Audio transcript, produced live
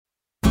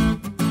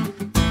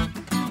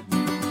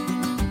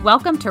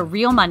Welcome to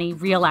Real Money,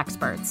 Real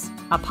Experts,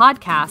 a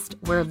podcast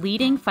where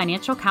leading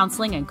financial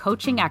counseling and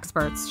coaching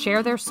experts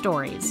share their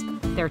stories,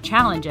 their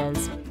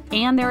challenges,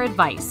 and their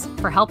advice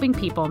for helping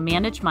people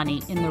manage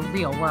money in the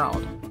real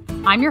world.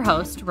 I'm your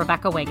host,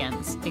 Rebecca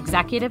Wiggins,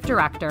 Executive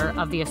Director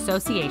of the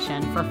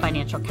Association for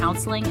Financial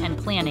Counseling and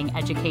Planning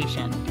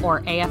Education, or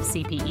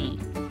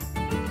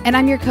AFCPE. And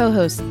I'm your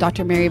co-host,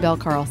 Dr. Mary Bell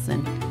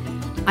Carlson.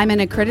 I'm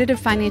an accredited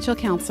financial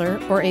counselor,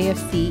 or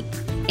AFC,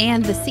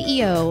 and the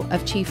CEO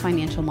of Chief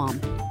Financial Mom.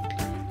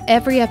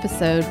 Every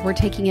episode, we're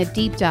taking a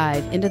deep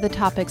dive into the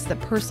topics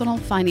that personal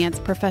finance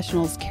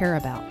professionals care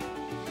about,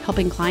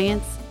 helping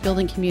clients,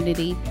 building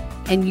community,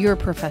 and your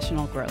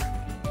professional growth.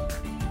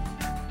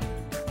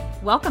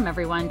 Welcome,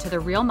 everyone, to the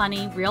Real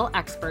Money, Real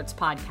Experts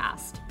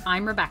podcast.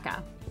 I'm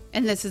Rebecca.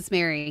 And this is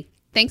Mary.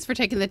 Thanks for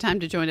taking the time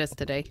to join us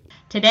today.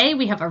 Today,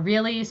 we have a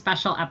really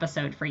special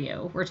episode for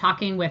you. We're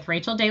talking with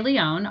Rachel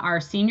DeLeon, our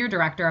Senior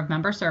Director of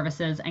Member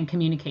Services and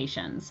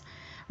Communications.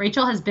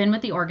 Rachel has been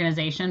with the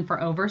organization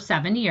for over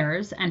 7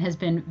 years and has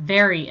been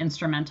very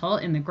instrumental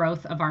in the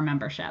growth of our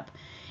membership.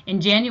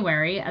 In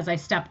January, as I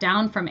step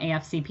down from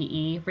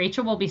AFCPE,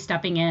 Rachel will be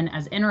stepping in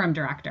as interim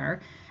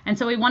director. And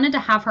so we wanted to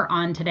have her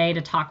on today to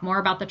talk more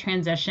about the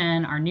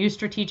transition, our new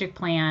strategic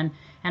plan,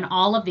 and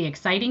all of the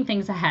exciting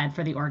things ahead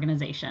for the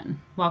organization.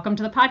 Welcome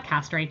to the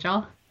podcast,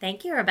 Rachel.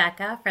 Thank you,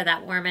 Rebecca, for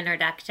that warm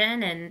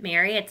introduction. And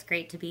Mary, it's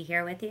great to be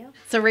here with you.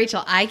 So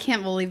Rachel, I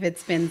can't believe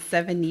it's been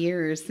 7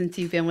 years since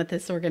you've been with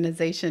this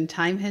organization.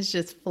 Time has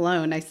just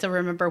flown. I still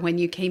remember when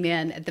you came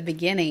in at the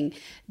beginning.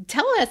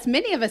 Tell us,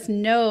 many of us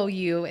know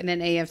you in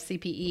an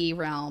AFCPE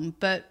realm,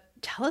 but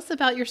tell us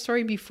about your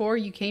story before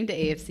you came to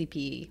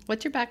AFCPE.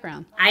 What's your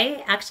background?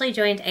 I actually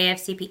joined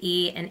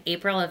AFCPE in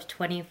April of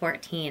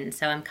 2014,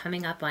 so I'm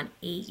coming up on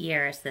 8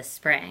 years this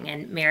spring.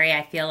 And Mary,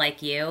 I feel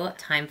like you,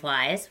 time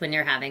flies when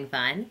you're having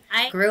fun.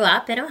 I grew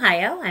up in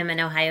Ohio. I'm an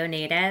Ohio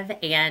native,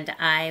 and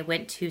I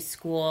went to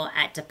school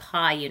at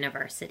DePauw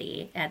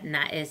University, and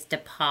that is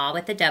DePauw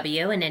with a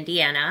W in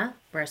Indiana.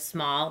 We're a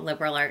small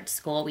liberal arts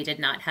school. We did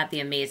not have the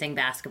amazing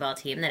basketball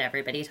team that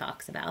everybody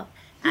talks about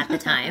at the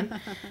time.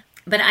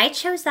 But I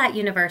chose that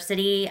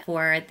university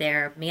for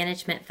their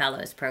Management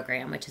Fellows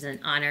program, which is an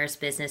honors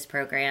business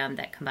program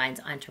that combines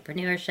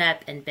entrepreneurship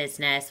and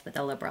business with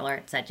a liberal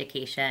arts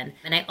education.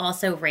 And I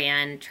also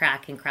ran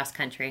track and cross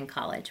country in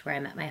college, where I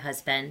met my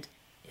husband,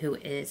 who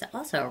is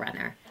also a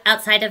runner.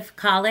 Outside of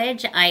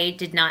college, I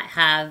did not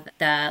have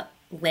the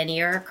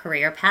linear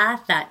career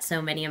path that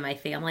so many of my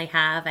family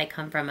have. I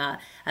come from a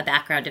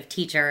background of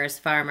teachers,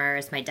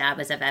 farmers. My dad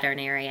was a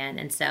veterinarian.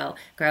 And so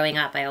growing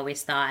up, I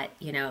always thought,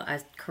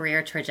 a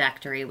career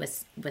trajectory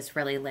was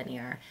really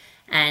linear.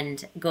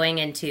 And going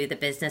into the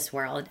business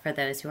world, for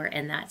those who are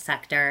in that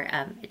sector,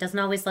 it doesn't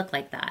always look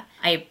like that.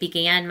 I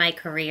began my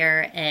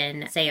career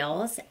in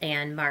sales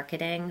and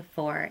marketing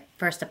for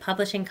first a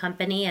publishing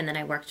company, and then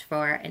I worked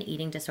for an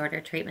eating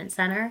disorder treatment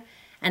center.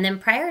 And then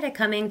prior to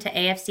coming to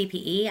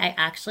AFCPE, I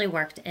actually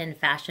worked in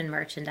fashion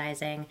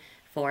merchandising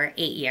for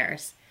 8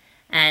 years.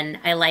 And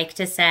I like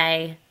to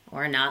say,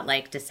 or not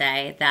like to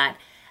say, that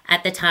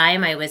at the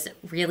time I was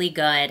really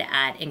good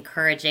at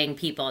encouraging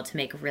people to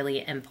make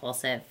really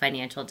impulsive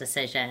financial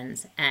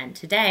decisions. And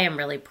today I'm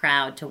really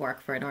proud to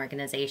work for an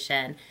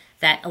organization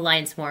that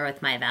aligns more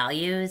with my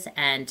values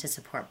and to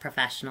support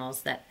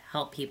professionals that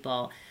help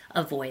people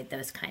avoid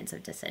those kinds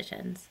of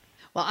decisions.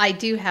 Well, I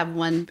do have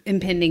one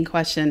impending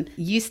question.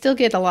 You still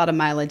get a lot of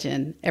mileage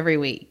in every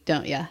week,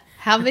 don't you?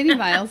 How many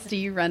miles do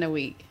you run a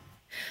week?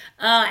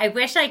 I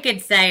wish I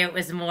could say it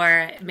was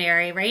more,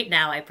 Mary. Right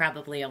now, I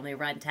probably only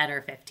run 10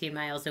 or 15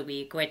 miles a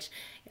week, which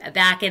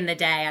back in the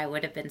day, I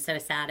would have been so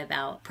sad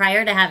about.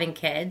 Prior to having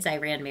kids, I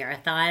ran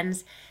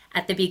marathons.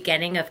 At the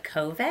beginning of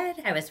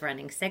COVID, I was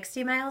running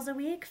 60 miles a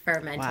week for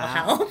mental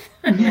health.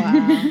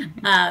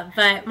 Wow.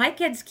 But my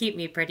kids keep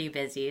me pretty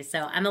busy,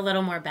 so I'm a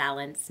little more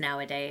balanced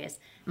nowadays.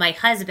 My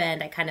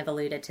husband, I kind of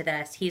alluded to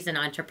this, he's an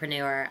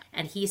entrepreneur,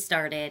 and he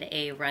started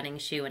a running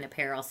shoe and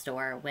apparel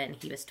store when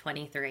he was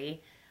 23.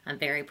 I'm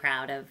very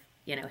proud of,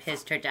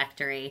 his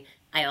trajectory.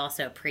 I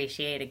also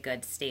appreciate a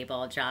good,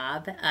 stable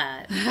job. Being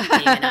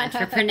an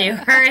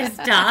entrepreneur is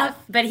tough,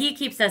 but he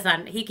keeps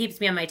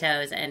me on my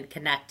toes and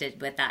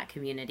connected with that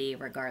community,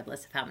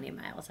 regardless of how many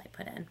miles I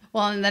put in.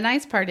 Well, and the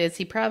nice part is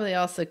he probably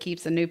also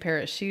keeps a new pair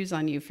of shoes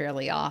on you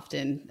fairly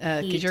often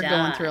because you're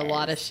going through a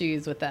lot of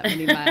shoes with that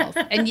many miles.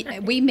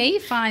 And we may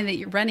find that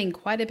you're running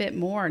quite a bit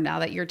more now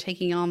that you're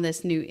taking on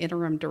this new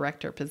interim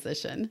director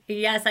position.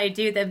 Yes, I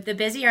do. The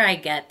busier I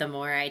get, the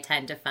more I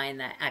tend to find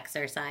that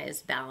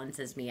exercise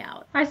balances me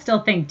out. I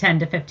still think 10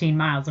 to 15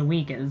 miles a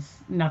week is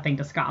nothing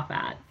to scoff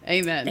at.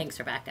 Amen. Thanks,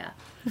 Rebecca.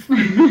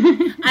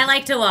 I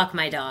like to walk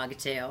my dog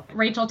too.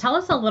 Rachel, tell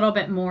us a little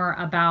bit more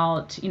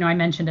about, I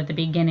mentioned at the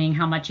beginning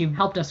how much you've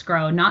helped us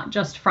grow, not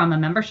just from a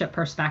membership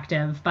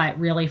perspective, but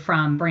really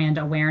from brand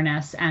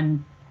awareness.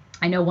 And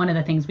I know one of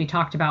the things we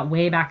talked about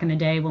way back in the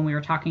day when we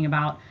were talking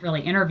about really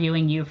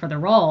interviewing you for the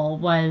role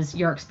was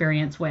your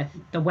experience with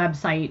the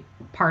website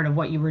part of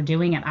what you were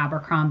doing at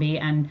Abercrombie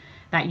and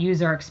that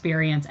user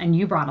experience, and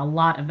you brought a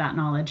lot of that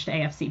knowledge to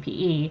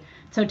AFCPE.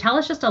 So tell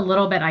us just a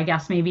little bit, I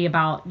guess, maybe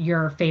about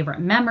your favorite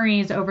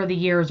memories over the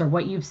years, or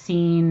what you've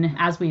seen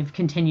as we've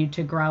continued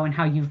to grow, and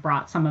how you've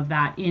brought some of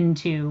that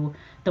into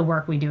the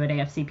work we do at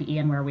AFCPE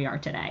and where we are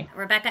today.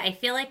 Rebecca, I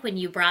feel like when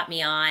you brought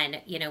me on,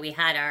 we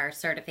had our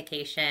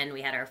certification,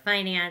 we had our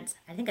finance.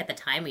 I think at the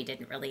time we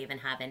didn't really even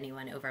have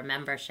anyone over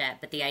membership,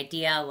 but the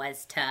idea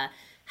was to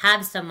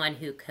have someone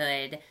who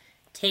could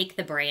take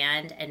the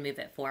brand and move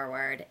it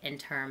forward in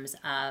terms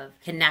of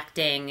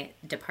connecting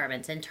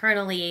departments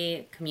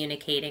internally,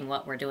 communicating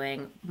what we're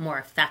doing more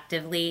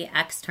effectively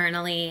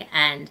externally.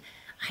 And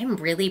I'm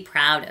really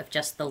proud of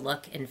just the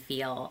look and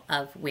feel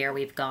of where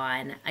we've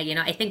gone.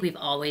 I think we've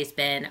always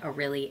been a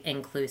really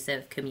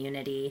inclusive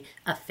community,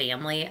 a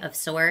family of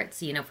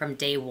sorts. From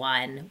day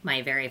one,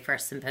 my very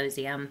first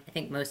symposium, I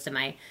think most of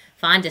my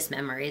fondest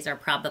memories are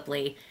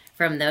probably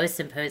from those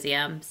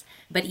symposiums.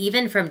 But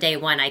even from day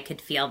one, I could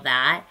feel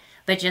that.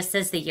 But just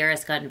as the year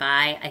has gone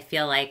by, I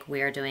feel like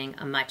we're doing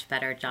a much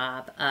better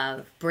job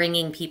of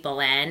bringing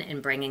people in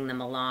and bringing them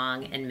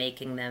along and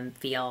making them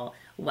feel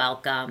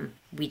welcome.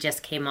 We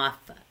just came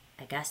off,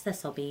 I guess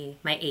this will be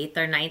my 8th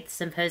or 9th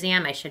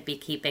symposium. I should be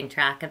keeping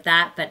track of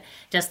that. But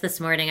just this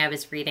morning, I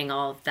was reading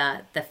all of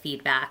the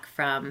feedback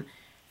from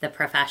the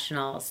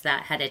professionals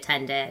that had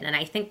attended. And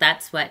I think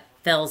that's what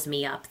fills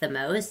me up the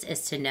most,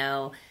 is to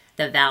know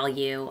the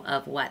value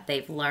of what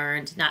they've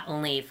learned, not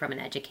only from an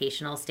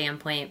educational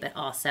standpoint, but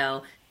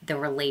also the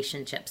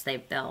relationships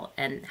they've built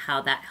and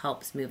how that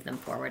helps move them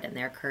forward in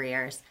their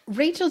careers.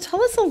 Rachel,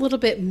 tell us a little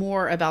bit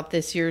more about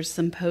this year's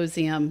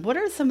symposium. What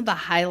are some of the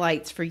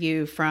highlights for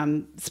you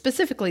from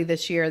specifically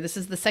this year? This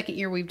is the second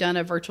year we've done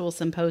a virtual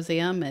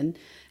symposium, and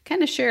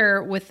kind of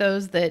share with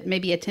those that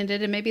maybe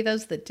attended and maybe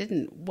those that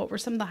didn't. What were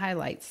some of the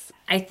highlights?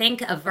 I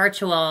think a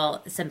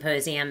virtual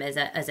symposium is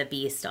a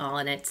beast all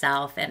in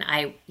itself. And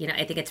I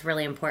think it's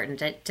really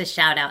important to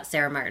shout out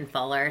Sarah Martin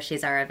Fuller.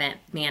 She's our event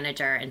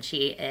manager, and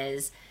she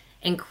is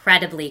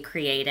incredibly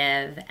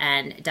creative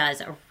and does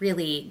a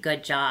really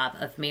good job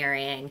of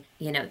marrying,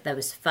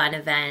 those fun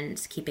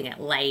events, keeping it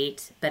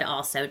light, but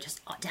also just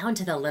down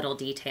to the little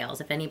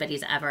details. If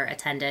anybody's ever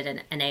attended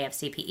an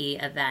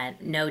AFCPE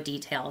event, no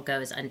detail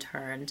goes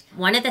unturned.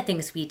 One of the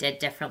things we did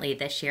differently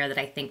this year that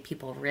I think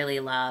people really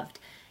loved,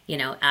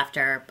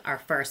 after our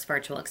first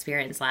virtual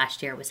experience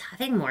last year, was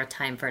having more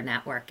time for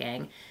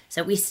networking.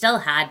 So we still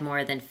had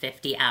more than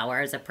 50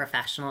 hours of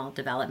professional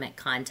development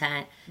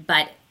content,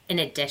 but in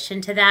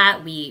addition to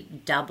that, we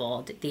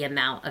doubled the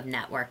amount of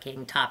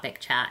networking topic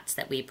chats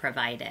that we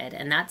provided.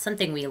 And that's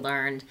something we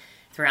learned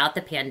throughout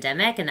the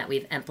pandemic and that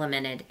we've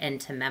implemented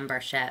into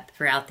membership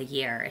throughout the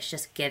year. It's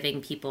just giving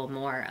people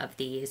more of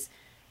these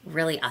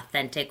really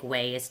authentic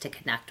ways to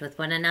connect with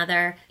one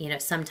another.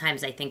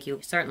 Sometimes I think you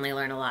certainly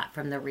learn a lot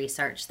from the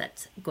research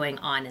that's going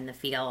on in the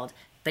field,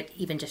 but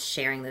even just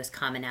sharing those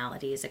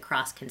commonalities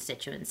across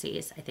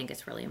constituencies, I think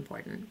is really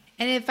important.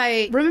 And if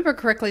I remember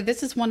correctly,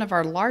 this is one of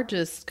our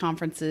largest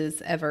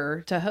conferences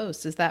ever to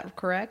host. Is that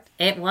correct?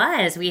 It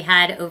was. We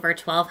had over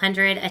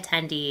 1,200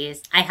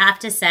 attendees. I have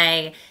to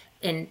say,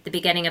 in the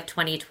beginning of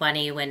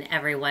 2020, when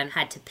everyone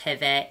had to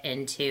pivot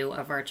into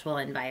a virtual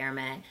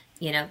environment,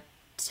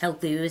 to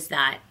lose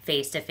that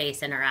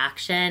face-to-face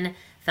interaction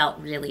felt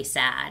really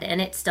sad, and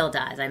it still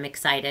does. I'm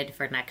excited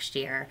for next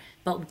year.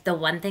 But the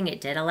one thing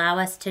it did allow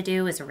us to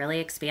do is really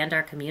expand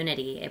our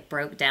community. It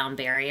broke down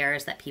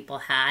barriers that people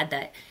had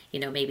that,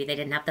 maybe they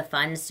didn't have the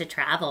funds to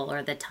travel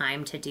or the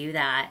time to do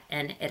that.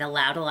 And it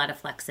allowed a lot of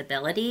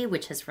flexibility,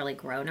 which has really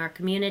grown our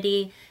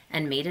community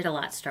and made it a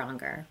lot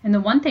stronger. And the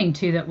one thing,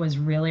 too, that was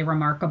really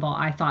remarkable,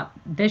 I thought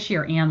this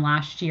year and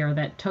last year,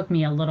 that took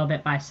me a little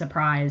bit by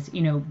surprise,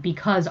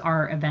 because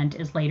our event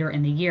is later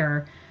in the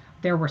year,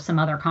 there were some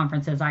other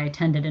conferences I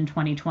attended in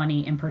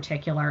 2020 in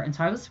particular. And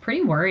so I was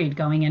pretty worried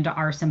going into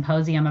our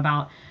symposium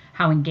about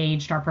how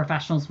engaged our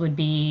professionals would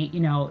be.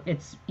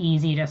 It's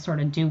easy to sort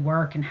of do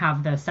work and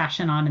have the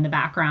session on in the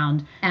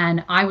background.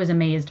 And I was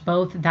amazed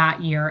both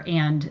that year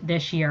and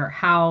this year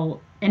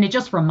and it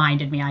just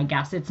reminded me, I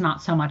guess, it's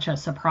not so much a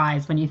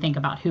surprise when you think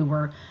about who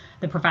were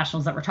the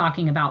professionals that we're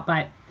talking about,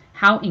 but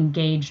how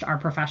engaged our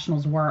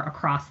professionals were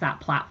across that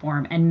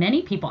platform. And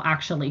many people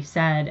actually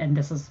said, and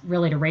this is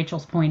really to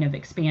Rachel's point of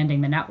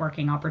expanding the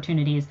networking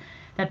opportunities,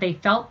 that they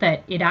felt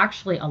that it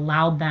actually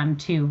allowed them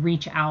to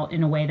reach out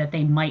in a way that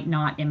they might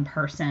not in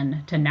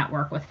person to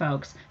network with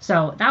folks.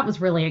 So that was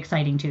really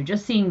exciting too.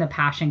 Just seeing the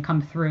passion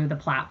come through the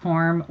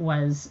platform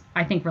was,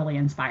 I think, really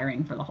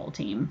inspiring for the whole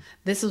team.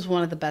 This was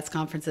one of the best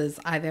conferences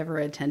I've ever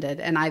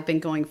attended, and I've been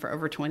going for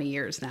over 20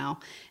 years now.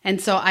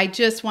 And so I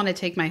just want to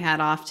take my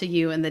hat off to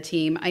you and the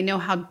team. I know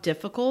how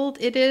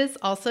difficult it is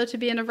also to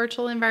be in a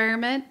virtual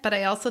environment, but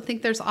I also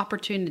think there's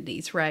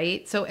opportunities,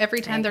 right? So every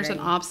time there's an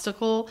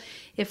obstacle,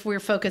 if we're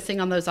focusing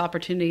on those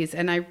opportunities,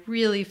 and I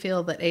really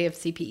feel that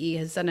AFCPE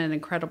has done an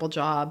incredible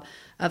job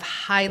of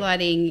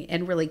highlighting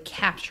and really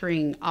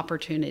capturing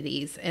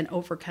opportunities and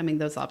overcoming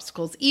those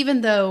obstacles.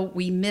 Even though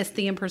we miss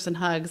the in-person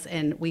hugs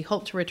and we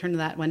hope to return to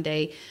that one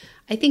day,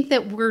 I think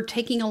that we're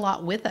taking a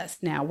lot with us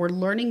now. We're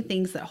learning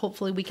things that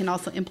hopefully we can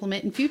also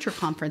implement in future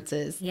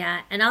conferences.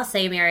 Yeah, and I'll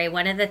say, Mary,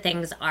 one of the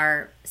things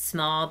our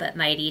small but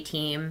mighty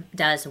team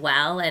does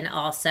well, and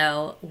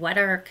also what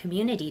our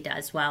community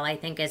does well, I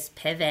think, is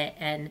pivot,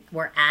 and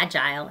we're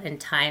agile in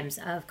times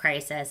of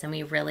crisis. And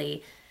we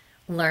really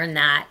learned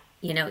that,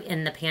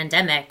 in the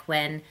pandemic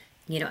when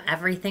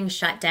everything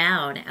shut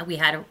down.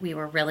 We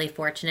were really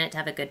fortunate to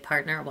have a good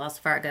partner, Wells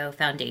Fargo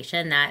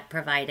Foundation, that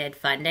provided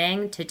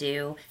funding to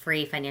do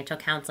free financial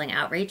counseling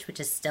outreach, which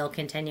is still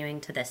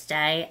continuing to this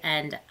day.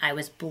 And I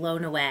was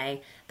blown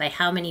away by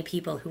how many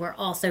people who are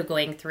also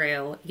going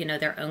through,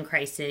 their own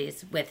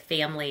crises with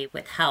family,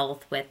 with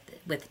health,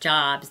 with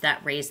jobs,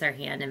 that raised their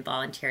hand and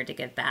volunteered to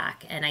give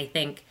back. And I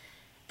think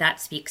that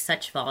speaks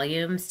such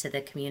volumes to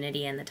the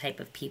community and the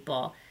type of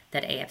people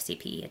that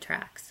AFCPE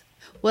attracts.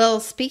 Well,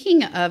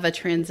 speaking of a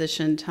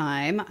transition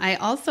time, I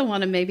also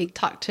want to maybe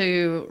talk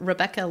to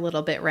Rebecca a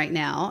little bit right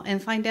now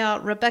and find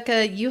out,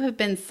 Rebecca, you have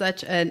been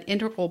such an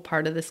integral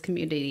part of this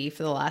community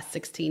for the last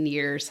 16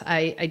 years.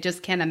 I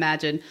just can't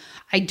imagine.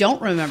 I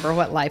don't remember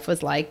what life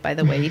was like, by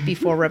the way,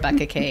 before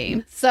Rebecca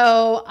came.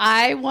 So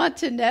I want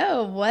to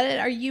know, what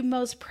are you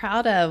most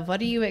proud of? What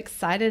are you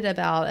excited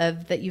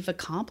about that you've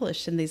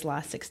accomplished in these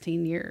last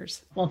 16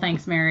 years? Well,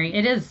 thanks, Mary.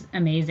 It is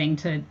amazing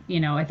to,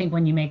 I think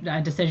when you make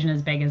a decision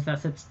as big as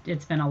this,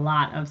 it's been a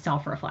lot of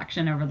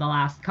self-reflection over the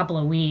last couple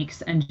of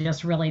weeks, and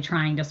just really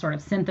trying to sort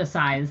of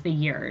synthesize the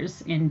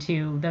years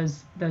into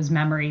those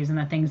memories and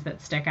the things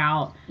that stick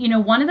out.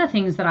 One of the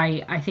things that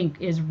I think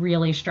is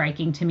really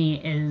striking to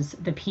me is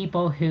the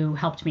people who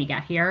helped me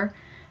get here.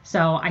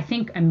 So I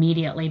think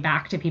immediately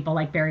back to people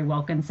like Barry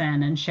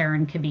Wilkinson and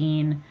Sharon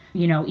Cabine,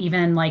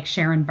 even like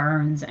Sharon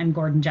Burns and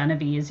Gordon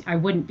Genovese. I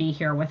wouldn't be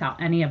here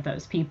without any of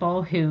those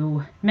people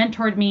who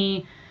mentored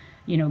me,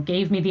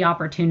 gave me the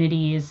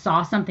opportunities,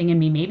 saw something in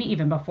me, maybe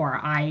even before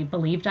I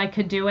believed I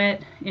could do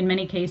it in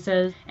many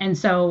cases. And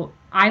so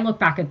I look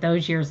back at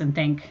those years and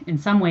think, in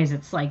some ways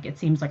it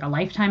seems like a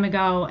lifetime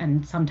ago,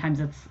 and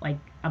sometimes it's like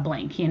a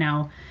blink,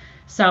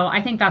 So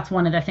I think that's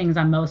one of the things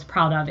I'm most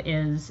proud of,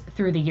 is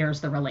through the years,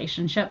 the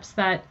relationships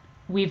that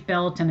we've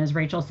built. And as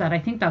Rachel said, I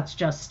think that's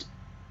just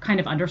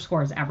kind of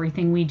underscores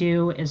everything we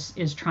do,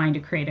 is trying to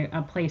create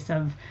a place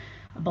of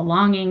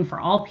belonging for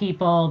all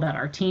people, that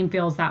our team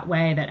feels that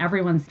way, that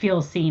everyone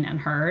feels seen and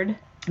heard,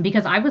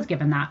 because I was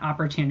given that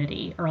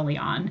opportunity early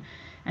on.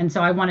 And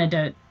so I wanted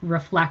to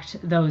reflect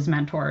those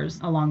mentors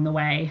along the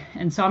way.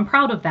 And so I'm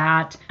proud of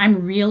that.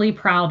 I'm really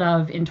proud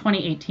of, in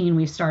 2018,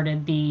 we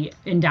started the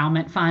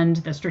endowment fund,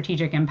 the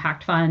Strategic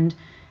Impact Fund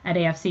at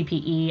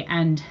AFCPE.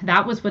 And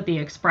that was with the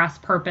express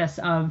purpose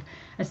of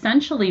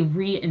essentially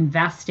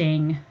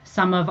reinvesting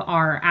some of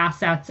our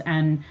assets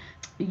and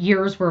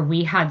years where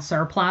we had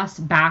surplus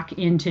back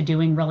into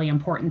doing really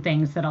important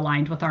things that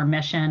aligned with our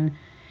mission.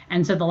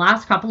 And so the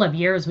last couple of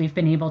years, we've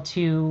been able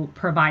to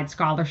provide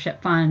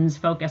scholarship funds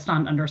focused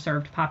on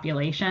underserved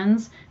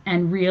populations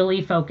and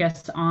really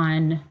focused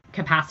on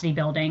capacity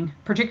building,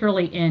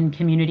 particularly in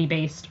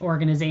community-based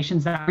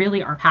organizations that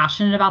really are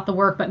passionate about the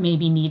work, but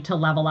maybe need to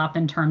level up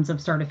in terms of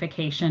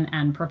certification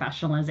and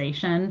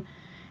professionalization.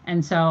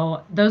 And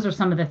so those are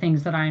some of the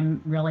things that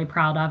I'm really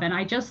proud of. And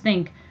I just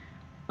think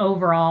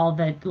overall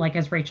that, like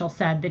as Rachel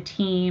said, the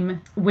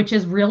team, which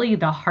is really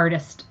the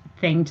hardest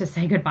thing to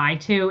say goodbye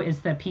to,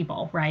 is the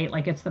people, right?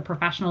 Like, it's the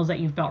professionals that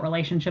you've built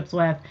relationships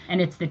with, and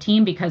it's the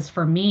team, because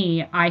for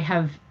me, I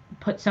have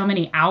put so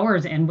many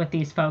hours in with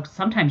these folks.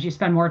 Sometimes you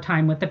spend more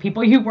time with the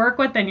people you work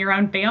with than your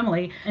own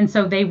family. And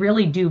so they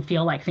really do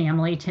feel like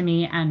family to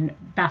me and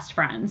best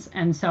friends.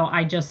 And so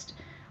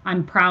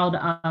I'm proud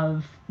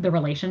of the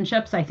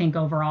relationships, I think,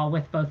 overall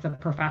with both the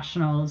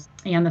professionals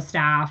and the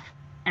staff,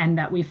 and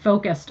that we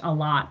focused a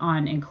lot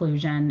on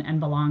inclusion and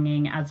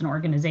belonging as an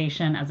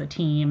organization, as a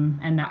team,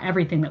 and that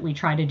everything that we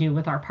try to do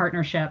with our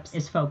partnerships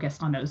is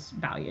focused on those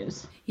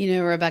values.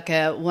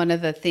 Rebecca, one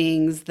of the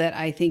things that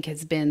I think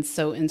has been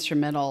so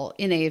instrumental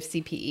in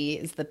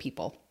AFCPE is the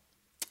people.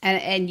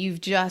 And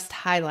you've just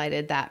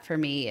highlighted that for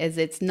me, is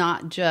it's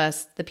not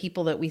just the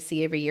people that we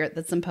see every year at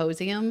the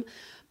symposium,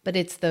 but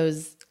it's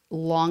those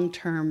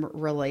long-term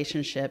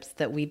relationships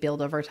that we build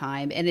over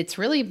time. And it's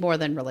really more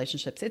than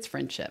relationships, it's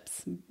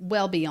friendships,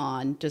 well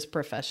beyond just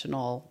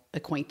professional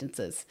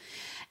acquaintances.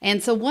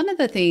 And so one of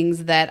the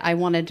things that I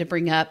wanted to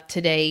bring up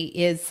today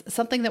is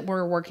something that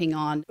we're working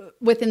on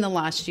within the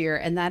last year,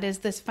 and that is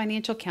this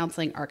Financial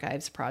Counseling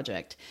Archives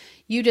project.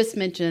 You just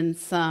mentioned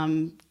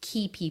some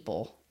key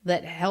people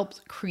that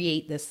helped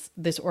create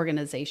this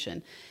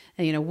organization.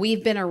 And,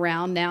 we've been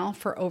around now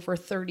for over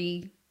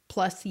 30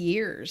 plus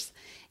years.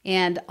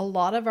 And a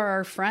lot of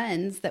our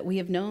friends that we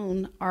have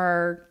known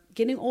are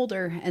getting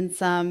older. And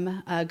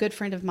a good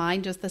friend of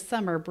mine just this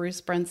summer,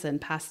 Bruce Brunson,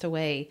 passed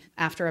away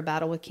after a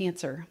battle with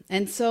cancer.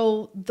 And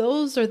so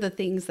those are the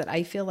things that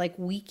I feel like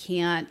we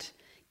can't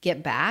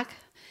get back.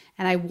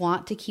 And I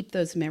want to keep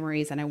those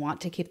memories and I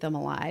want to keep them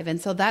alive. And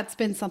so that's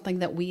been something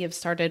that we have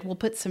started. We'll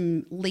put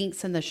some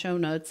links in the show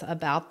notes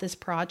about this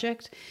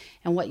project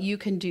and what you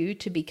can do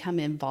to become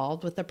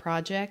involved with the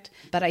project.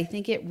 But I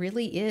think it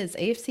really is,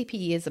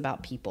 AFCPE is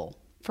about people.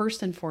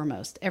 First and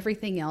foremost,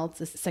 everything else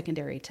is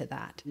secondary to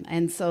that.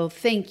 And so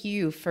thank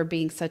you for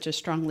being such a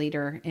strong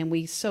leader. And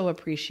we so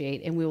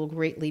appreciate and we will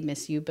greatly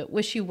miss you, but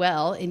wish you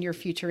well in your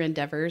future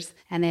endeavors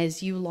and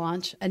as you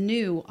launch a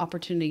new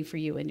opportunity for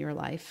you in your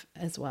life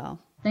as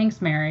well.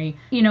 Thanks, Mary.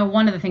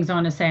 One of the things I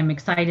want to say, I'm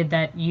excited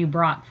that you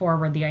brought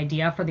forward the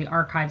idea for the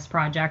Archives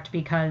Project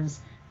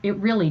because it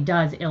really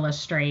does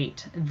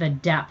illustrate the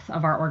depth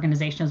of our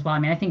organization as well. I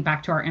mean, I think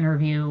back to our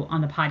interview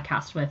on the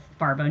podcast with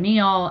Barb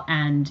O'Neill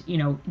and,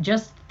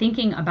 just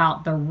thinking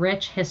about the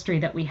rich history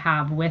that we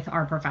have with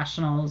our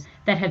professionals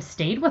that have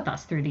stayed with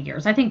us through the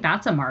years. I think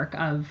that's a mark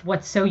of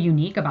what's so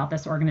unique about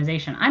this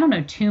organization. I don't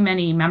know too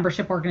many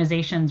membership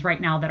organizations right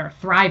now that are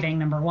thriving,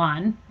 number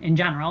one, in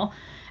general.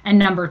 And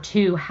number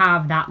two,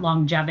 have that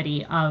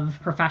longevity of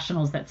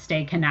professionals that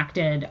stay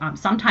connected,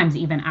 sometimes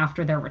even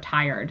after they're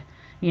retired.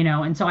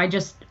 And so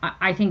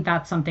I think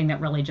that's something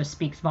that really just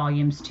speaks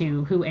volumes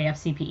to who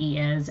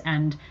AFCPE is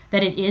and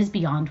that it is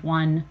beyond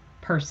one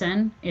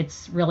person.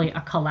 It's really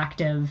a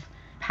collective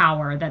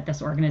power that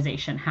this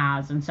organization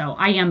has. And so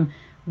I am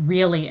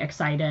really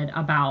excited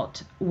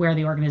about where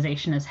the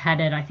organization is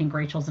headed. I think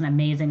Rachel's an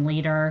amazing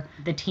leader.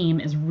 The team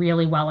is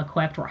really well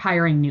equipped. We're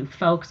hiring new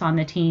folks on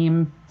the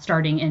team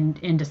starting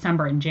in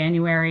December and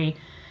January.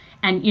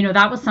 And,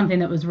 that was something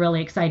that was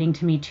really exciting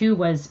to me, too,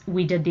 was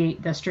we did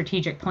the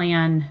strategic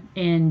plan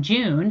in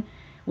June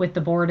with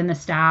the board and the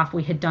staff.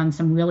 We had done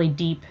some really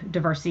deep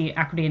diversity,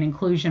 equity, and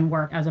inclusion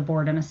work as a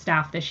board and a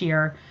staff this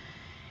year.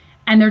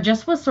 And there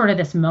just was sort of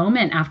this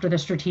moment after the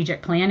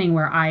strategic planning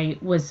where I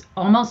was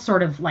almost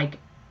sort of like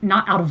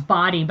not out of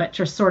body, but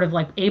just sort of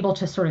like able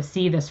to sort of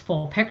see this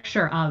full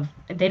picture of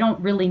they don't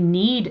really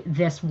need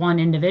this one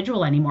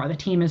individual anymore. The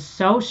team is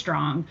so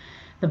strong.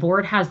 The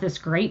board has this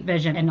great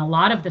vision, and a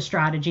lot of the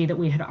strategy that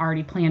we had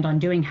already planned on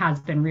doing has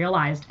been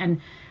realized. And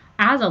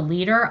as a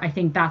leader, I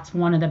think that's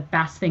one of the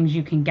best things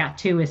you can get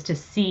to is to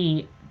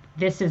see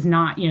this is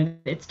not,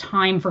 it's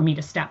time for me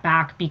to step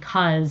back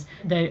because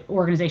the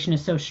organization is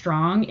so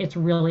strong. It's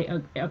really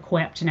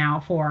equipped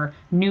now for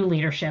new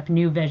leadership,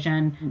 new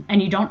vision,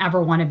 and you don't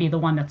ever want to be the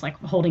one that's like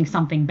holding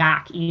something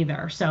back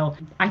either. So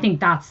I think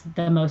that's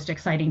the most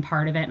exciting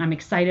part of it. And I'm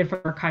excited for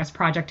the Archives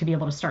Project to be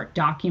able to start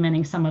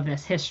documenting some of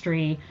this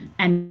history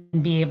and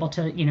be able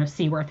to,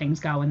 see where things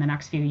go in the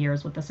next few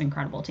years with this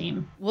incredible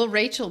team. Well,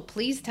 Rachel,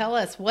 please tell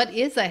us what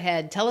is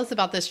ahead. Tell us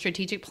about the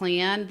strategic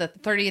plan, the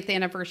 30th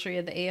anniversary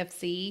of the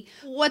AFC.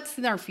 What's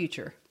in our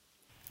future?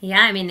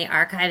 Yeah, I mean, the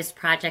Archives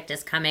Project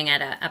is coming at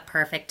a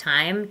perfect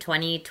time.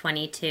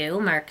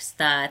 2022 marks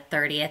the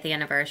 30th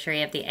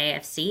anniversary of the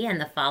AFC, and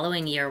the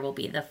following year will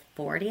be the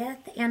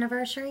 40th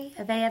anniversary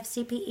of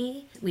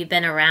AFCPE. We've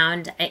been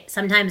around.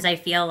 Sometimes I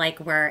feel like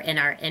we're in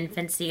our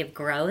infancy of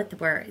growth,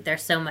 where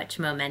there's so much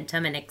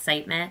momentum and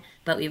excitement,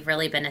 but we've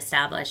really been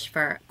established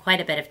for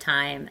quite a bit of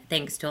time,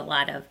 thanks to a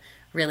lot of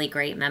really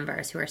great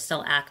members who are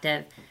still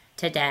active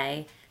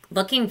today.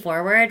 Looking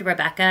forward,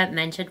 Rebecca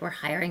mentioned we're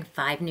hiring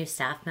 5 new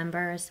staff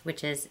members,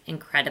 which is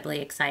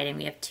incredibly exciting.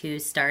 We have 2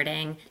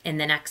 starting in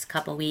the next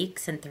couple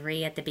weeks and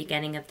 3 at the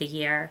beginning of the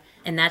year.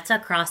 And that's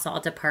across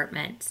all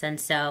departments. And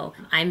so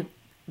I'm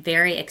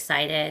very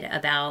excited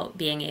about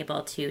being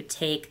able to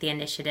take the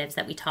initiatives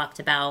that we talked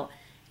about,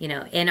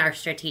 in our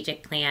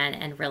strategic plan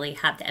and really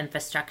have the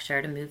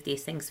infrastructure to move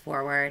these things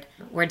forward.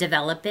 We're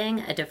developing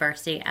a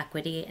diversity,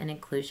 equity, and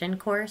inclusion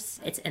course.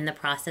 It's in the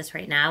process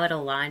right now.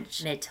 It'll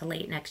launch mid to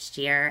late next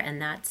year,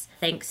 and that's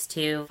thanks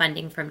to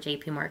funding from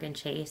JP Morgan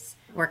Chase.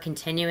 We're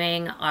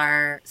continuing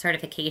our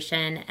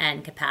certification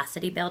and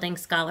capacity building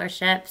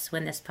scholarships.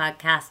 When this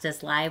podcast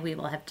is live, we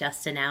will have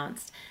just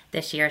announced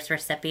this year's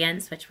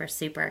recipients, which we're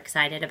super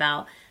excited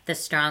about, the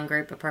strong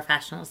group of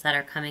professionals that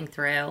are coming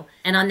through.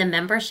 And on the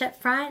membership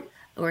front,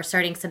 we're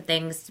starting some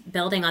things,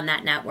 building on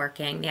that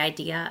networking, the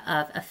idea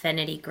of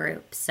affinity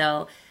groups.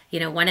 So,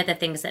 one of the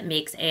things that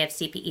makes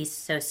AFCPE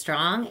so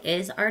strong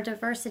is our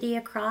diversity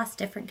across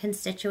different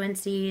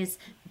constituencies,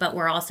 but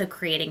we're also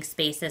creating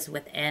spaces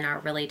within our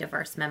really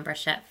diverse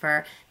membership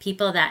for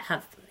people that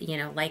have,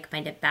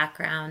 like-minded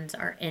backgrounds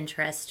or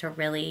interests to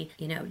really,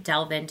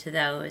 delve into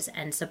those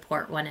and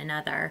support one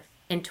another.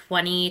 In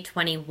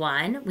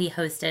 2021, we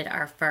hosted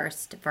our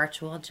first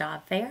virtual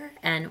job fair,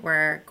 and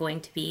we're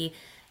going to be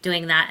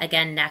doing that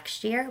again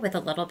next year with a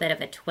little bit of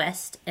a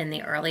twist in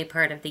the early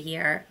part of the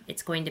year.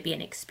 It's going to be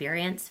an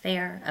experience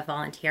fair, a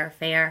volunteer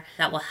fair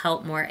that will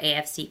help more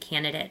AFC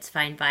candidates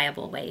find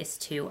viable ways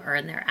to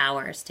earn their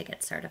hours to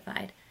get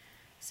certified.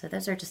 So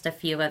those are just a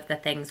few of the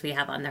things we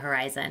have on the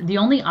horizon. The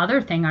only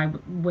other thing I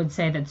would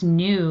say that's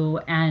new,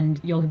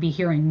 and you'll be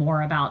hearing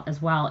more about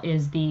as well,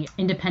 is the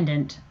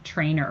independent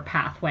trainer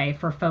pathway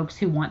for folks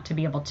who want to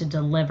be able to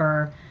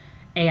deliver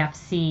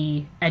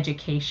AFC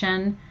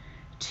education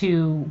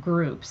two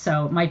groups.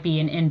 So it might be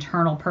an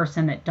internal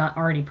person that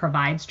already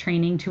provides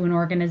training to an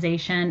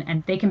organization,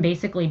 and they can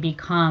basically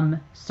become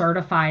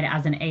certified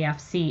as an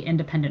AFC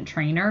independent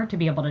trainer to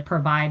be able to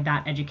provide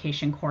that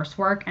education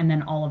coursework. And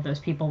then all of those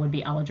people would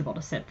be eligible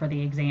to sit for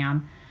the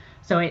exam.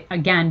 So it,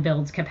 again,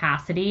 builds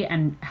capacity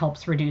and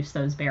helps reduce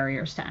those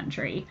barriers to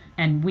entry.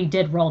 And we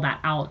did roll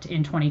that out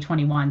in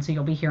 2021. So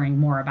you'll be hearing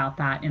more about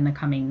that in the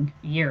coming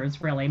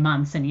years, really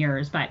months and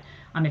years. But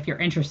if you're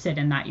interested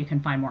in that, you can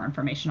find more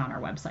information on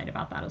our website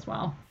about that as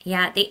well.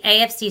 Yeah, the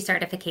AFC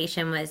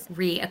certification was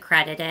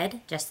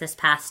re-accredited just this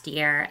past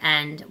year.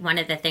 And one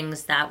of the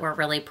things that we're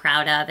really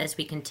proud of as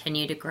we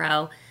continue to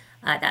grow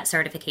that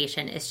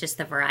certification is just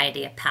the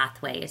variety of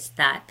pathways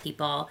that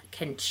people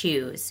can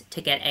choose to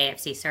get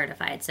AFC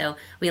certified. So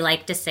we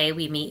like to say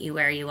we meet you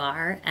where you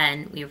are,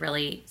 and we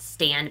really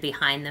stand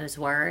behind those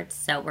words.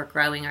 So we're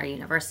growing our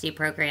university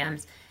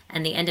programs,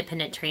 and the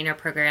independent trainer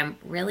program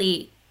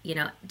really,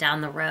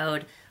 down the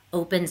road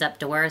opens up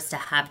doors to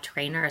have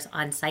trainers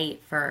on site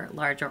for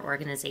larger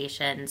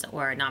organizations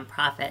or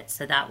nonprofits.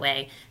 So that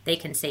way they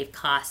can save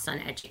costs on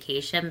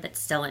education, but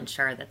still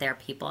ensure that their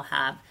people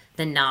have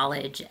the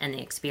knowledge and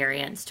the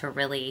experience to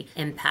really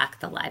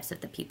impact the lives of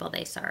the people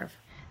they serve.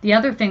 The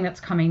other thing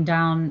that's coming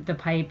down the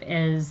pipe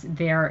is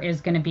there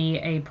is going to be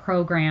a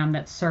program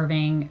that's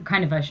serving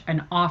kind of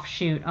an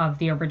offshoot of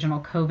the original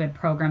COVID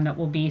program that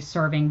will be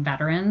serving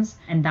veterans.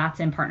 And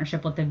that's in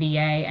partnership with the VA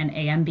and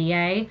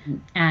AMBA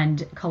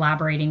and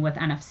collaborating with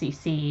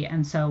NFCC.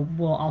 And so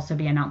we'll also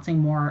be announcing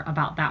more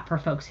about that for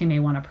folks who may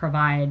want to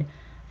provide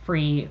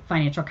free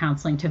financial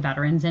counseling to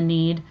veterans in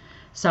need.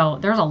 So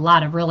there's a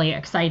lot of really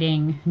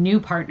exciting new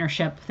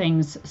partnership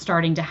things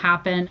starting to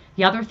happen.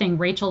 The other thing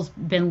Rachel's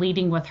been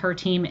leading with her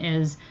team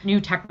is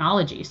new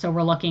technology. So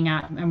we're looking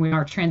at, and we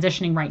are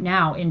transitioning right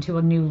now into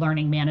a new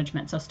learning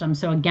management system.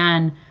 So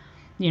again,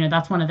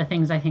 that's one of the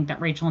things I think that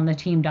Rachel and the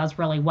team does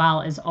really well,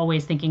 is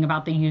always thinking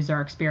about the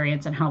user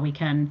experience and how we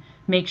can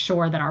make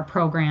sure that our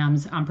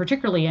programs,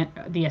 particularly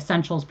the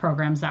essentials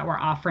programs that we're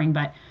offering,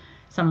 but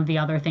some of the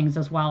other things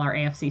as well, our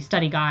AFC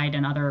study guide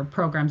and other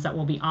programs that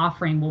we'll be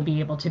offering will be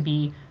able to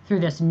be through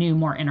this new,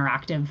 more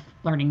interactive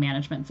learning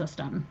management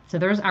system. So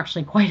there's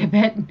actually quite a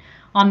bit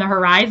on the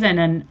horizon,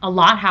 and a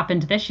lot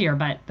happened this year,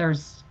 but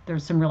there's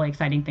some really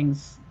exciting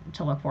things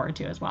to look forward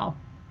to as well.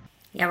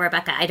 Yeah,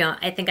 Rebecca,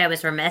 I think I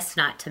was remiss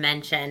not to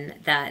mention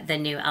the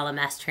new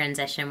LMS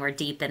transition. We're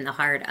deep in the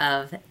heart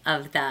of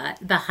the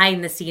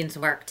behind the scenes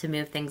work to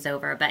move things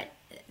over, but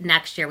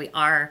next year we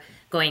are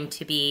going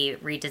to be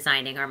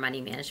redesigning our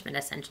money management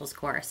essentials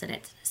course, and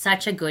it's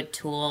such a good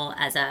tool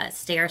as a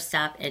stair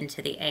step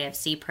into the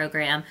AFC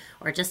program,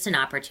 or just an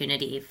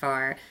opportunity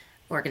for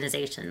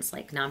organizations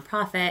like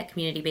nonprofit,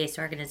 community-based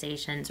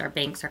organizations, or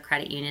banks or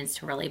credit unions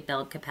to really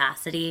build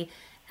capacity.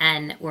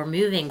 And we're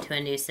moving to a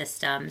new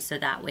system so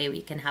that way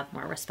we can have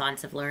more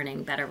responsive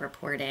learning, better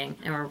reporting,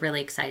 and we're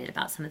really excited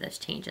about some of those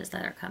changes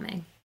that are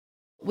coming.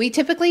 We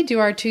typically do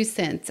our 2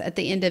 cents at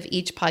the end of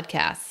each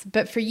podcast,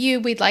 but for you,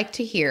 we'd like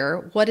to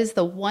hear, what is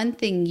the one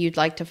thing you'd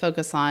like to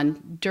focus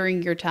on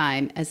during your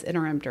time as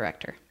interim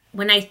director?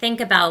 When I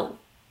think about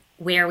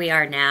where we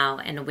are now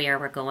and where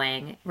we're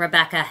going,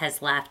 Rebecca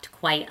has left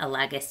quite a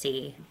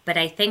legacy, but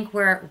I think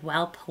we're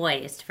well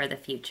poised for the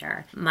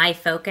future. My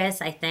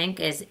focus, I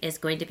think, is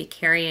going to be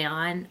carrying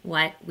on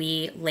what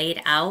we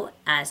laid out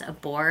as a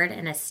board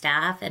and a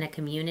staff and a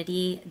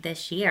community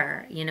this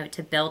year,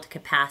 to build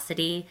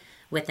capacity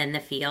within the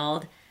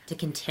field, to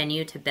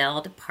continue to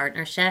build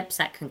partnerships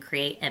that can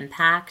create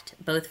impact,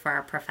 both for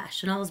our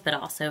professionals, but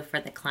also for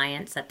the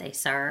clients that they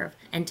serve,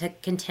 and to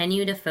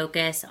continue to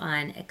focus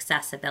on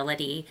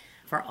accessibility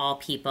for all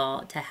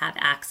people to have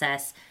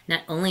access,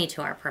 not only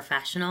to our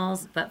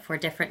professionals, but for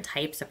different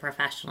types of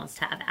professionals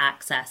to have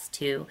access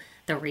to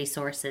the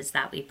resources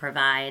that we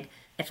provide.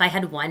 If I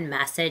had one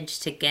message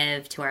to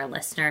give to our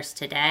listeners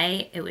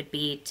today, it would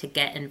be to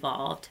get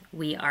involved.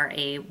 We are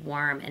a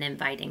warm and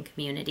inviting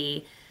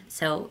community.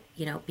 So,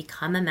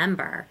 become a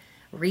member,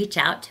 reach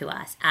out to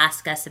us,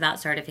 ask us about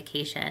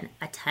certification,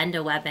 attend a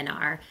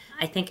webinar.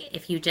 I think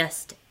if you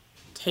just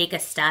take a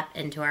step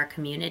into our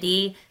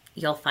community,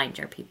 you'll find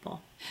your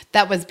people.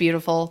 That was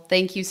beautiful.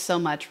 Thank you so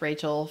much,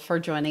 Rachel, for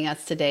joining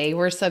us today.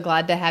 We're so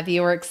glad to have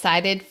you. We're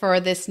excited for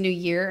this new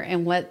year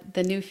and what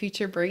the new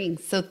future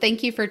brings. So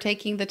thank you for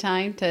taking the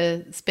time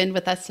to spend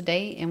with us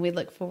today, and we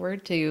look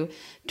forward to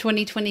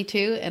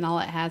 2022 and all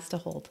it has to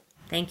hold.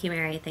 Thank you,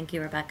 Mary. Thank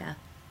you, Rebecca.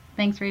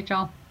 Thanks,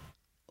 Rachel.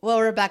 Well,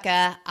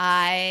 Rebecca,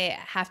 I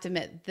have to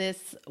admit,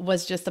 this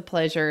was just a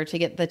pleasure to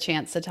get the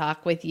chance to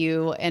talk with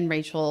you and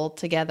Rachel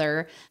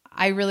together.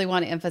 I really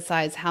want to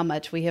emphasize how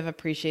much we have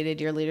appreciated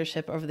your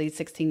leadership over these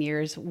 16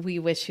 years. We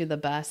wish you the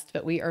best,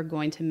 but we are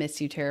going to miss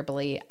you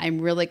terribly.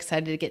 I'm really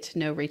excited to get to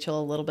know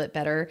Rachel a little bit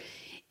better.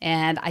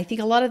 And I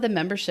think a lot of the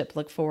membership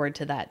look forward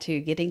to that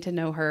too, getting to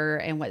know her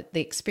and what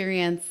the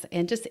experience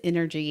and just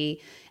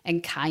energy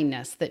and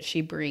kindness that she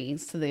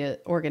brings to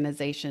the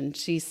organization.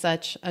 She's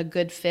such a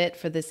good fit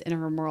for this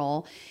interim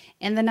role.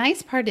 And the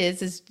nice part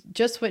is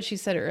just what she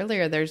said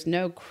earlier, there's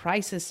no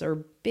crisis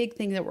or big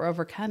thing that we're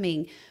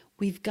overcoming.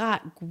 we've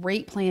got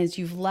great plans.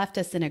 You've left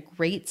us in a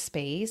great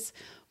space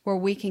where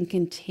we can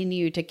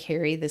continue to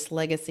carry this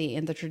legacy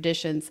and the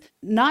traditions,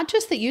 not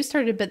just that you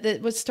started, but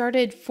that was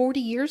started 40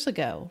 years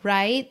ago,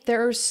 right?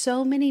 There are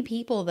so many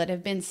people that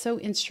have been so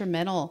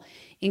instrumental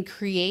in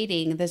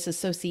creating this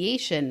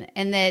association,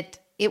 and that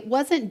it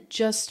wasn't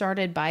just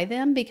started by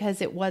them because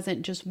it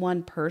wasn't just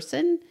one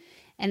person,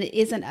 and it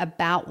isn't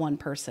about one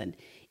person.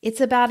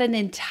 It's about an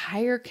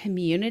entire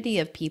community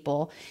of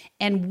people,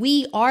 and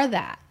we are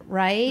that,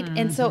 right? Mm-hmm.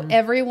 And so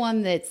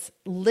everyone that's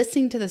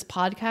listening to this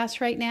podcast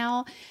right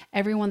now,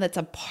 everyone that's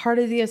a part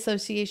of the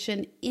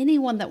association,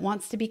 anyone that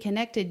wants to be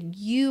connected,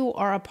 you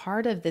are a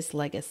part of this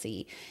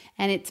legacy.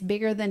 And it's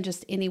bigger than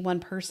just any one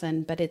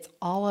person, but it's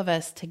all of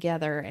us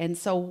together. And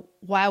so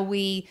while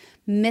we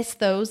miss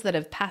those that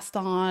have passed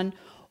on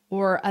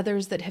or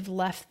others that have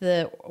left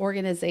the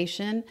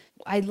organization,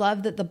 I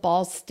love that the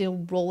ball's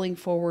still rolling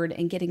forward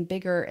and getting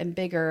bigger and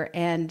bigger,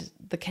 and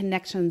the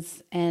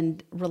connections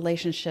and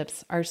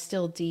relationships are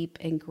still deep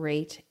and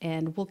great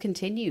and will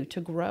continue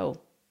to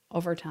grow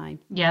over time.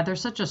 Yeah,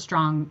 there's such a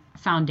strong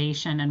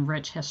foundation and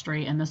rich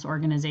history in this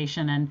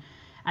organization. And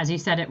as you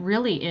said, it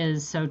really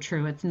is so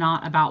true. It's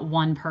not about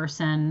one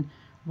person,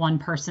 one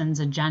person's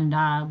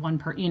agenda,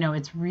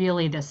 it's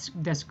really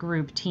this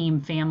group,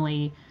 team,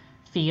 family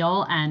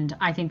feel. And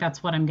I think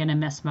that's what I'm going to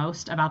miss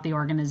most about the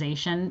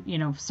organization,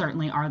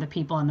 certainly are the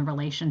people and the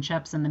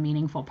relationships and the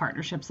meaningful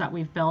partnerships that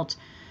we've built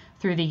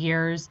through the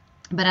years.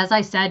 But as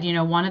I said,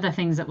 one of the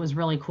things that was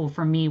really cool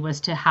for me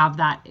was to have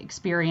that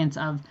experience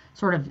of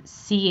sort of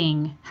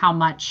seeing how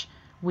much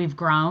we've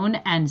grown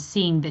and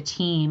seeing the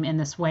team in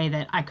this way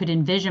that I could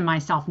envision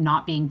myself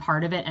not being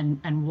part of it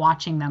and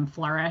watching them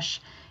flourish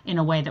in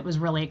a way that was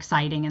really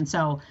exciting. And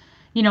so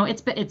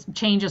it's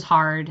change is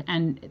hard,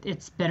 and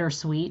it's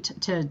bittersweet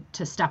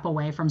to step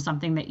away from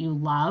something that you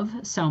love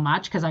so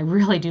much, because I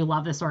really do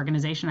love this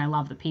organization. I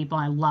love the people.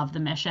 I love the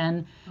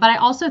mission. But I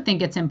also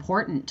think it's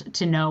important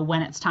to know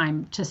when it's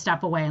time to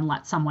step away and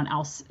let someone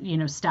else,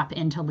 step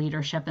into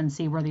leadership and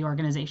see where the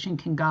organization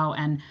can go.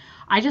 And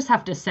I just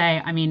have to say,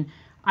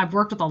 I've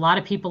worked with a lot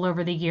of people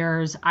over the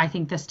years. I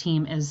think this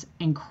team is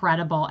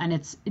incredible,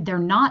 and they're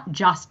not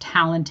just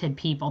talented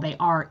people. They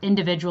are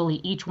individually,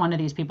 each one of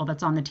these people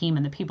that's on the team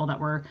and the people that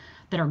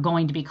are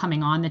going to be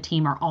coming on the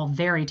team are all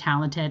very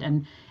talented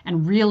and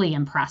really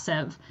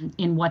impressive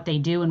in what they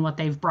do and what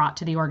they've brought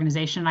to the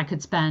organization. I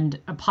could spend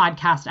a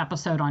podcast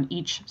episode on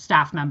each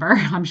staff member,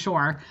 I'm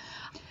sure.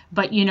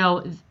 But,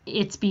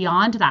 it's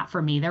beyond that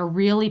for me. They're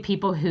really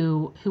people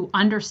who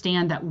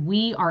understand that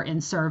we are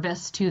in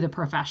service to the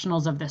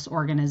professionals of this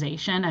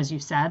organization. As you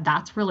said,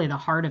 that's really the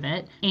heart of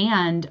it.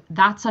 And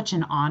that's such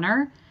an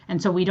honor.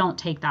 And so we don't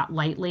take that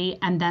lightly.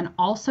 And then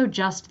also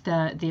just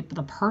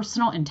the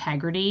personal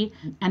integrity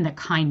and the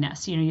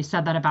kindness. You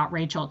said that about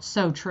Rachel. It's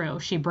so true.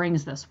 She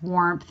brings this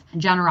warmth,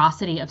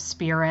 generosity of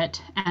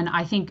spirit. And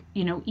I think,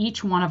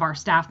 each one of our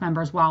staff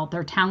members, while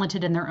they're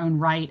talented in their own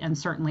right and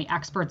certainly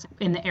experts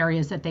in the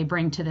areas that they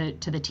bring to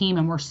the team,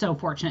 and we're so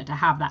fortunate to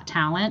have that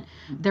talent,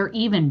 they're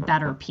even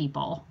better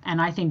people. And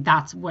I think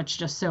that's what's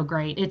just so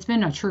great. It's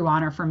been a true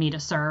honor for me to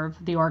serve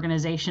the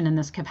organization in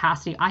this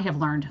capacity. I have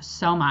learned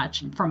so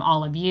much from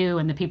all of you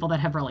and the people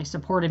that have really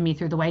supported me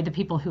through the way, the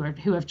people who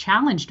have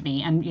challenged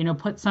me and,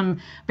 put some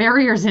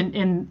barriers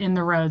in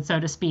the road, so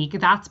to speak.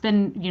 That's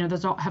been,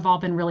 those have all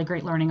been really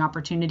great learning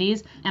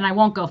opportunities. And I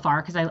won't go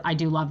far because I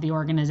do love the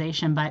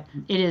organization, but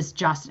it is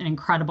just an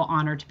incredible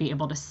honor to be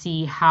able to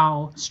see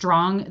how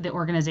strong the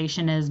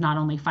organization is, not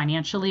only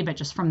financially, but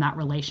just from that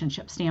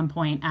relationship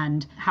standpoint,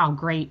 and how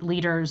great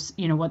leaders,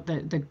 what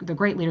the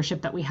great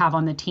leadership that we have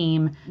on the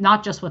team,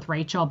 not just with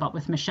Rachel, but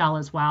with Michelle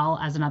as well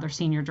as another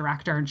senior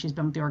director. And she's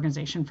been with the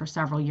organization for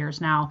several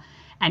years now,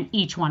 and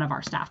each one of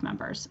our staff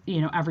members,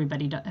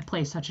 everybody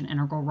plays such an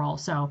integral role.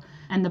 So,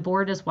 and the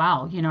board as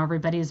well,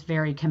 everybody is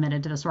very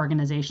committed to this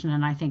organization,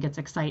 and I think it's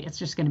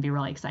just going to be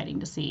really exciting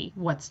to see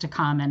what's to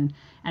come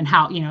and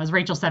how, as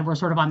Rachel said, we're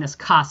sort of on this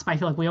cusp. I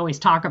feel like we always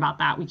talk about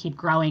that. We keep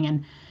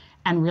growing,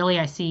 and really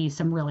I see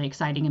some really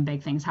exciting and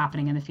big things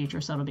happening in the future.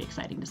 So it'll be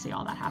exciting to see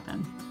all that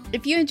happen.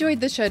 If you enjoyed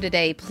the show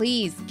today,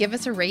 please give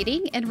us a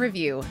rating and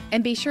review,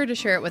 and be sure to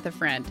share it with a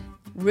friend.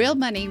 Real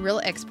Money, Real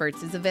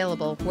Experts is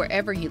available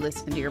wherever you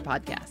listen to your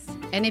podcasts.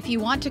 And if you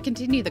want to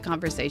continue the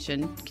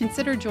conversation,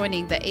 consider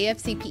joining the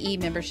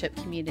AFCPE membership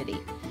community.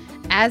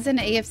 As an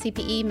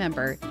AFCPE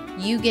member,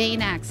 you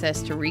gain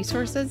access to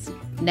resources,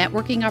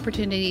 networking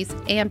opportunities,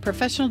 and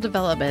professional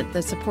development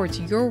that supports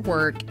your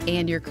work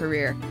and your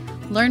career.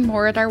 Learn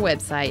more at our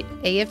website,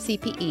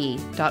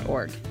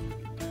 afcpe.org.